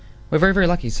We're very, very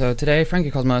lucky. So today,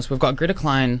 Frankie Cosmos, we've got Greta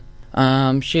Klein.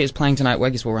 She is playing tonight. Well, I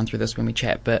guess we'll run through this when we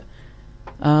chat. But,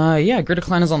 yeah, Greta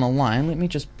Klein is on the line. Let me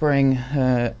just bring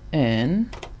her in.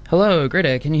 Hello,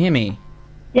 Greta. Can you hear me?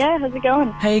 Yeah, how's it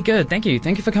going? Hey, good. Thank you.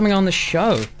 Thank you for coming on the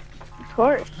show. Of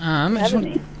course. Having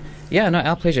me. Yeah, no,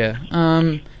 our pleasure.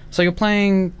 So you're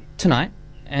playing tonight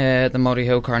at the Māori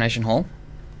Hill Coronation Hall.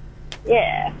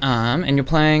 Yeah. And you're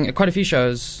playing quite a few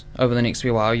shows over the next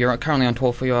wee while. You're currently on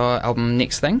tour for your album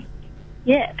Next Thing.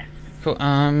 Yeah. Cool.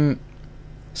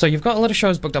 So you've got a lot of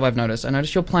shows booked up, I've noticed. I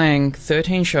noticed you're playing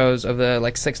 13 shows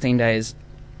over, 16 days,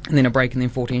 and then a break, and then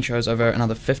 14 shows over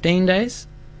another 15 days?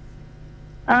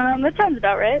 That sounds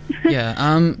about right. Yeah.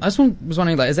 I just was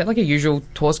wondering, is that, a usual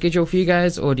tour schedule for you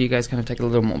guys, or do you guys kind of take it a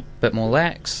little bit more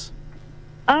lax?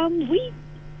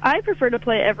 I prefer to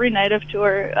play every night of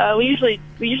tour. We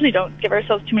usually don't give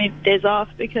ourselves too many days off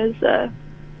because,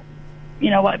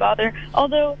 why bother?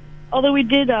 Although we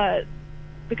did,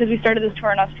 because we started this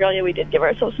tour in Australia, we did give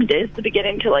ourselves some days at the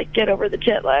beginning to get over the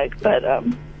jet lag. But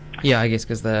yeah, I guess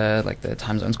because the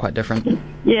time zone's quite different.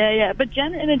 Yeah. But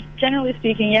generally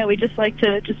speaking, yeah, we just like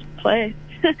to just play.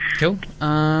 Cool.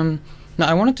 Now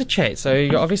I wanted to chat. So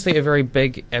you're obviously a very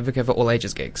big advocate for all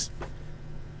ages gigs.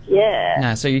 Yeah.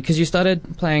 Nah, so because you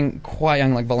started playing quite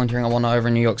young, volunteering and whatnot over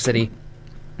in New York City.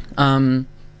 Yeah,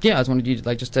 I just wanted you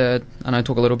to just to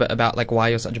talk a little bit about why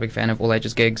you're such a big fan of all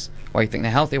ages gigs, why you think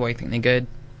they're healthy, why you think they're good.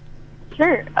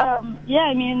 Sure. Yeah,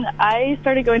 I mean, I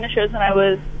started going to shows when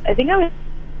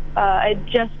I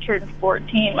just turned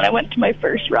 14 when I went to my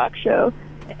first rock show,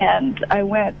 and I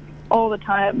went all the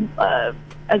time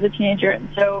as a teenager, and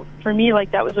so for me,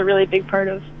 that was a really big part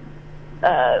of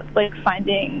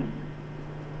finding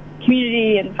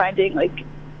community and finding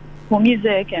cool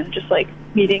music and just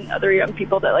meeting other young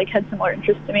people that had similar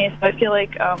interests to me. So I feel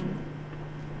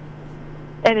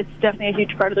and it's definitely a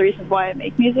huge part of the reason why I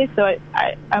make music. So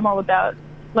I'm all about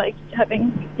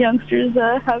having youngsters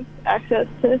have access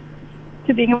to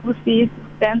being able to see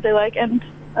bands they like, and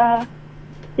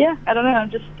yeah, I don't know, I'm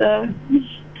just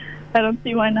I don't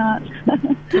see why not.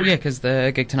 Cool, yeah, because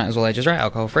the gig tonight is all ages, right?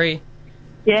 Alcohol free.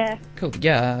 Yeah. Cool.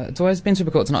 Yeah, it's always been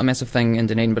super cool. It's not a massive thing in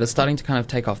Dunedin, but it's starting to kind of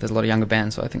take off. There's a lot of younger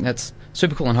bands, so I think that's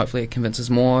super cool, and hopefully it convinces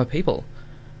more people.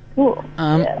 Cool.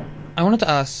 Yeah. I wanted to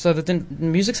ask, so the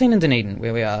music scene in Dunedin,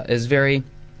 where we are, is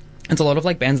it's a lot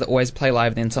of bands that always play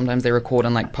live, then sometimes they record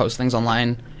and post things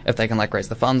online if they can raise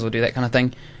the funds or do that kind of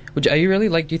thing. Are you really,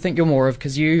 do you think you're more of,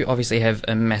 because you obviously have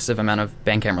a massive amount of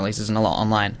Bandcamp releases and a lot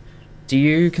online, do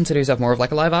you consider yourself more of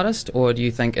a live artist, or do you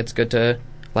think it's good to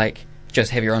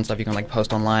just have your own stuff you can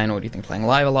pust online, or do you think playing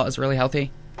live a lot is really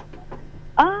healthy?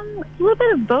 A little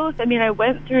bit of both. I mean, I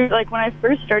went through when I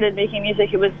first started making music,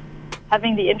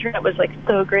 having the internet was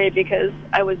so great because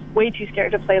I was way too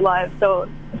scared to play live. So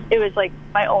it was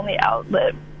my only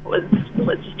outlet was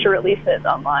just to release it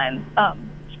online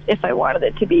if I wanted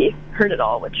it to be heard at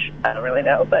all, which I don't really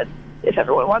know, but if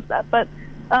everyone wants that. But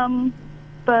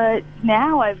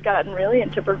now I've gotten really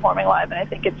into performing live, and I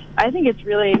think it's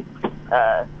really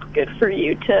good for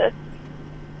you to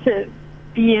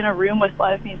be in a room with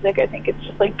live music. I think it's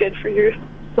just good for your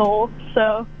soul.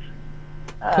 So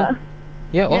cool.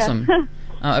 Yeah, awesome. Yeah.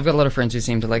 I've got a lot of friends who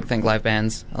seem to think live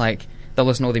bands they'll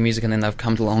listen to all their music and then they've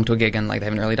come along to a gig and they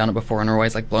haven't really done it before and are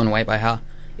always blown away by how,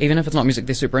 even if it's not music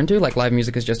they're super into, live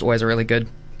music is just always a really good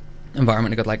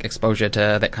environment, a good exposure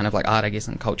to that kind of art, I guess,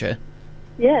 and culture.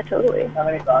 Yeah, totally.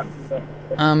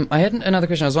 I had another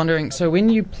question. I was wondering, so when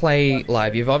you play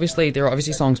live, there are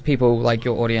obviously songs people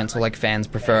your audience or fans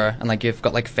prefer, and you've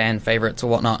got fan favorites or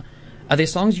whatnot. Are there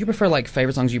songs you prefer,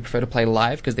 favorite songs you prefer to play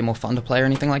live because they're more fun to play or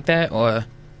anything like that, or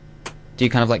do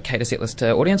you kind of cater set list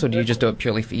to audience, or do you just do it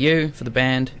purely for you, for the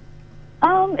band?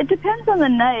 It depends on the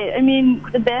night. I mean,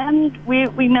 the band, we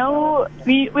know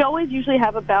we always usually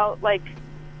have about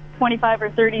 25 or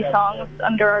 30 songs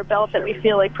under our belt that we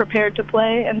feel prepared to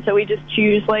play, and so we just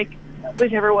choose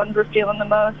whichever ones we're feeling the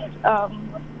most.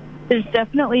 There's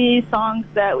definitely songs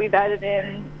that we've added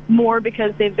in more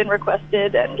because they've been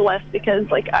requested and less because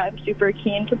I'm super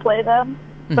keen to play them.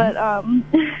 Mm-hmm.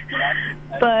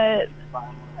 But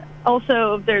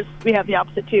also we have the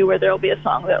opposite too, where there'll be a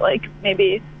song that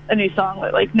maybe a new song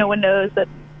that no one knows, that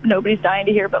nobody's dying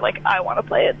to hear, but I want to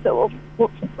play it, so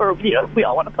we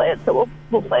all want to play it, so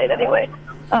we'll play it anyway.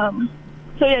 So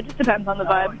yeah, it just depends on the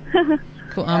vibe.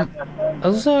 Cool. I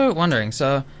was also wondering,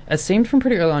 so it seemed from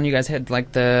pretty early on you guys had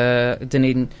the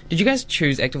Dunedin. Did you guys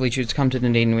actively choose to come to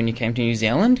Dunedin when you came to New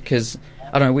Zealand? Because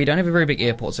I don't know, we don't have a very big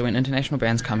airport, so when international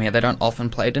bands come here, they don't often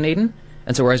play Dunedin,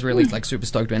 and so we're always really super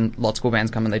stoked when lots of cool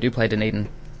bands come and they do play Dunedin.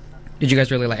 Did you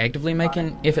guys really actively make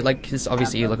an effort? Because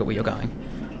obviously you look at where you're going.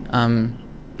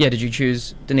 yeah, did you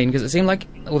choose Dunedin? Because it seemed like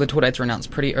all the tour dates were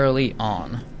announced pretty early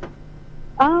on.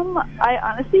 I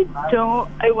honestly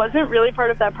don't. I wasn't really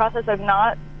part of that process. I'm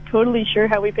not totally sure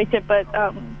how we picked it, but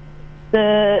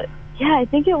I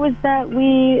think it was that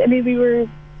we were.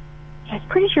 I was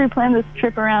pretty sure we planned this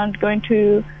trip around going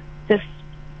to this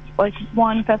like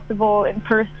one festival in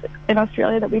Perth in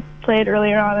Australia that we played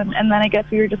earlier on, and then I guess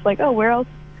we were just like, oh, where else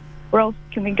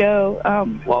can we go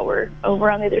while we're over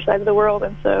on the other side of the world?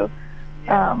 And so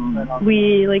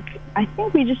I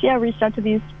think we just reached out to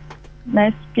these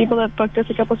nice people that booked us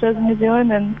a couple shows in New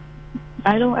Zealand, and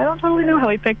I don't totally know how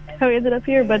we ended up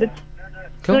here, but it's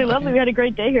Cool. really lovely. We had a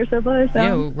great day here so far, so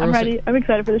Yeah, I'm ready. I'm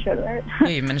excited for the show tonight. Yeah,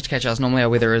 you managed to catch us. Normally our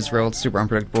weather is real super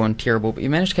unpredictable and terrible, but you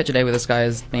managed to catch a day where the sky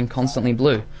has been constantly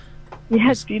blue.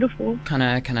 Yeah, it's beautiful. Kind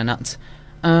of nuts.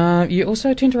 You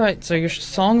also tend to write, so your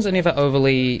songs are never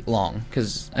overly long,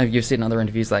 because you've said in other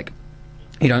interviews, like,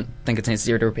 you don't think it's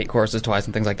necessary to repeat choruses twice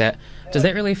and things like that. Does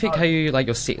that really affect how you, like,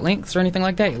 your set lengths or anything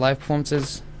like that, your live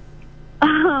performances?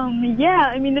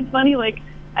 Yeah, I mean, it's funny, like,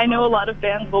 I know a lot of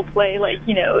bands will play,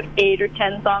 8 or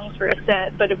 10 songs for a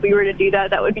set, but if we were to do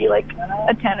that, that would be, like,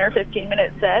 a 10 or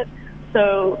 15-minute set.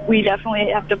 So we definitely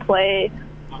have to play,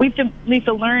 we have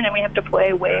to learn and we have to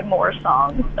play way more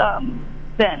songs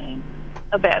than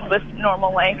a band with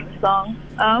normal length songs.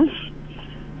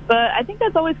 But I think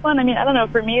that's always fun. I mean, I don't know,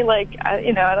 for me,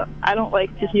 I don't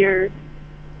like to hear,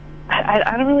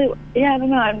 I don't really, I don't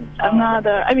know, I'm not,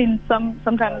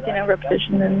 sometimes,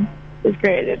 repetition is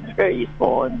great. It's very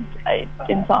useful in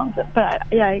songs.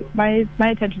 But my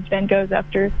attention span goes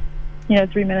after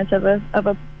 3 minutes of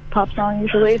a pop song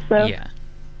usually. So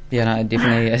no, I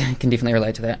can definitely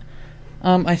relate to that.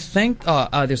 I think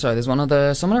there's one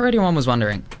other. Someone at Radio 1 was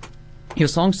wondering, your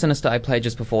song Sinister I played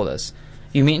just before this.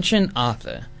 You mentioned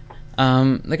Arthur.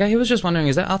 The guy who was just wondering,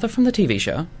 is that Arthur from the TV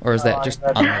show, or is that just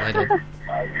unrelated?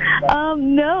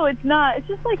 No, it's not. It's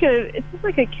just like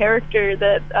a character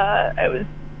that I was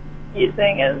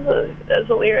using as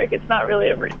a lyric. It's not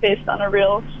really based on a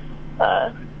real.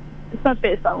 It's not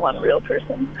based on one real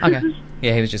person. Okay.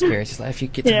 Yeah, he was just curious. He's like, if you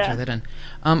get to throw that in.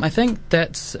 I think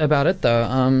that's about it,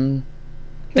 though.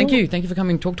 Thank you for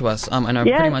coming to talk to us. I know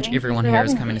pretty much everyone here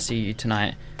is coming to see you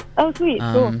tonight. Oh, sweet.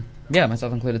 Cool. Yeah,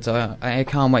 myself included. So I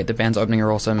can't wait. The band's opening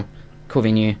are awesome. Cool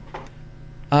venue.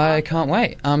 I can't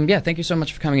wait. Thank you so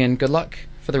much for coming in. Good luck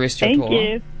for the rest of your tour. Thank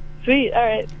you. Sweet. All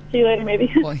right. See you later,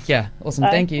 maybe. Well, yeah. Awesome.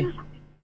 Bye. Thank you.